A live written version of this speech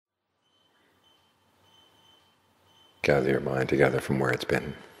Gather your mind together from where it's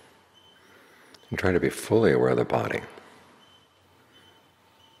been. And try to be fully aware of the body,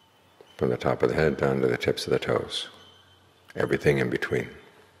 from the top of the head down to the tips of the toes, everything in between.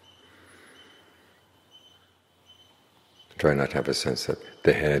 Try not to have a sense that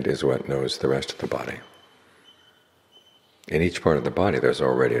the head is what knows the rest of the body. In each part of the body there's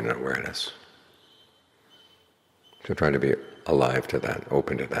already an awareness. So try to be alive to that,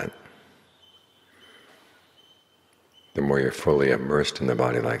 open to that. The more you're fully immersed in the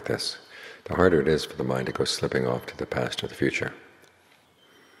body like this, the harder it is for the mind to go slipping off to the past or the future.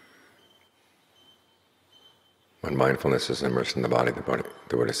 When mindfulness is immersed in the body, the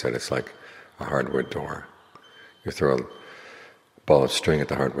Buddha said it's like a hardwood door. You throw a ball of string at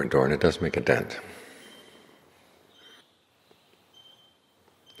the hardwood door and it does make a dent.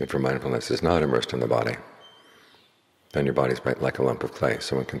 If your mindfulness is not immersed in the body, then your body's like a lump of clay.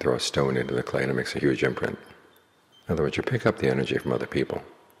 Someone can throw a stone into the clay and it makes a huge imprint. In other words, you pick up the energy from other people.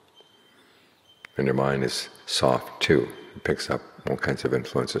 And your mind is soft too. It picks up all kinds of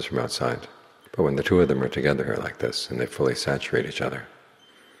influences from outside. But when the two of them are together here like this, and they fully saturate each other,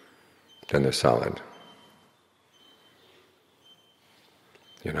 then they're solid.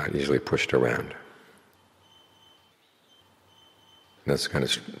 You're not easily pushed around. And that's the kind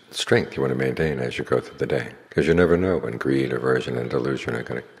of strength you want to maintain as you go through the day, because you never know when greed, aversion, and delusion are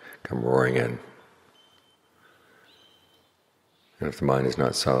going to come roaring in. And if the mind is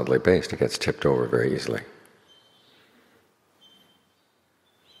not solidly based, it gets tipped over very easily.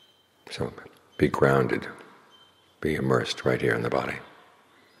 So be grounded, be immersed right here in the body.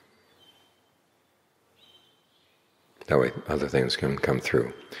 That way other things can come through.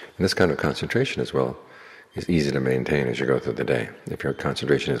 And this kind of concentration as well is easy to maintain as you go through the day. If your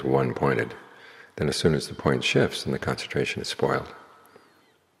concentration is one-pointed, then as soon as the point shifts, then the concentration is spoiled.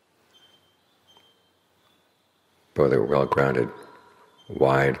 But with a well-grounded,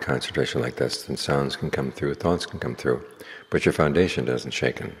 wide concentration like this, then sounds can come through, thoughts can come through, but your foundation doesn't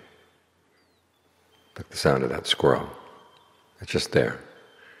shaken. Like the sound of that squirrel. It's just there.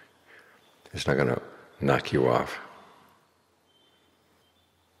 It's not going to knock you off.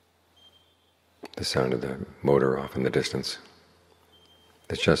 The sound of the motor off in the distance.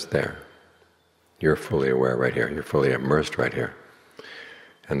 It's just there. You're fully aware right here. You're fully immersed right here.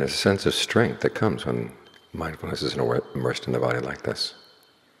 And there's a sense of strength that comes when mindfulness is immersed in the body like this.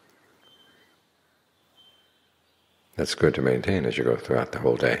 That's good to maintain as you go throughout the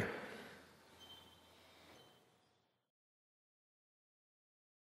whole day.